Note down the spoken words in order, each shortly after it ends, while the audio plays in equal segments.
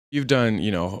You've done,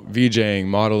 VJing,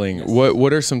 modeling.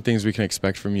 What are some things we can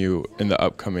expect from you in the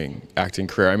upcoming acting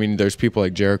career? I mean, there's people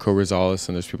like Jericho Rosales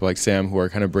and there's people like Sam who are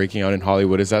kind of breaking out in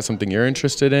Hollywood. Is that something you're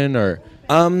interested in, or?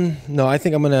 No, I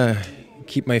think I'm gonna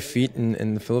keep my feet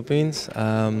in the Philippines.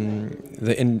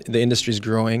 The industry is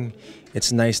growing.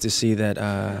 It's nice to see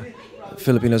that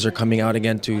Filipinos are coming out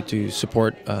again to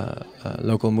support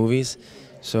local movies.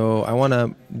 So I want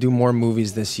to do more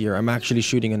movies this year. I'm actually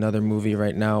shooting another movie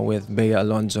right now with Bea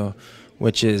Alonzo,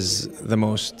 which is the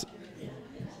most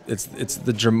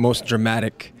most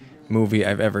dramatic movie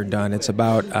I've ever done. It's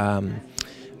about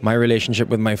my relationship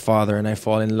with my father, and I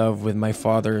fall in love with my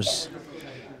father's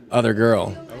other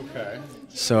girl. Okay.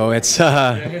 So it's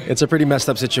a pretty messed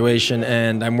up situation,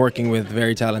 and I'm working with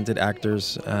very talented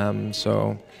actors. Yeah,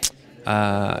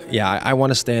 I want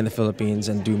to stay in the Philippines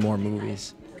and do more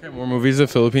movies. Okay, more movies in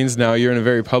the Philippines. Now you're in a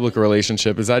very public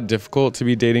relationship. Is that difficult to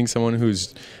be dating someone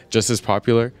who's just as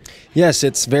popular? Yes,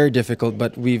 it's very difficult,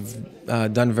 but we've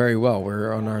done very well.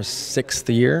 We're on our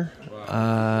 6th year.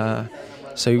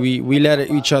 So we let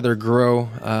each other grow.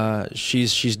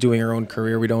 She's doing her own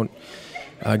career. We don't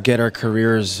get our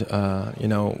careers,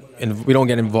 and we don't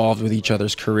get involved with each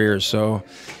other's careers. So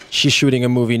she's shooting a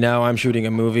movie now, I'm shooting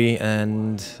a movie,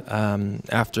 and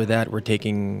after that we're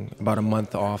taking about a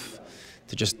month off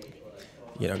to just,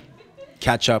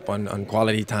 catch up on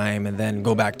quality time and then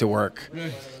go back to work.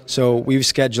 So we've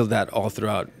scheduled that all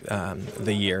throughout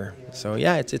the year. So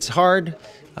yeah, it's hard.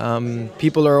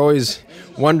 People are always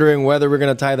wondering whether we're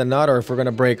going to tie the knot or if we're going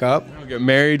to break up. Get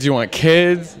married? Do you want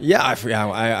kids? Yeah,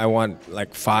 I want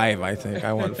like 5, I think.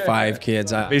 I want 5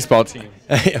 kids. Baseball team.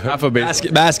 Half a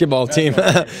baseball. Basketball team.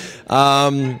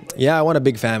 Yeah, I want a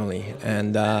big family,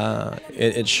 and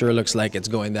it sure looks like it's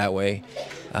going that way.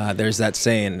 There's that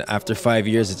saying, after 5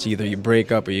 years, it's either you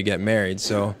break up or you get married.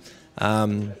 So,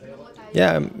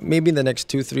 yeah, maybe in the next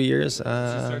 2-3 years. She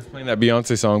starts playing that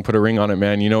Beyonce song, "Put a Ring on It,"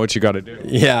 man. You know what you got to do.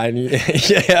 Yeah,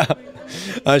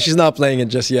 yeah. She's not playing it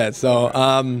just yet. So,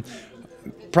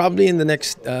 probably in the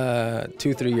next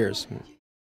 2-3 years.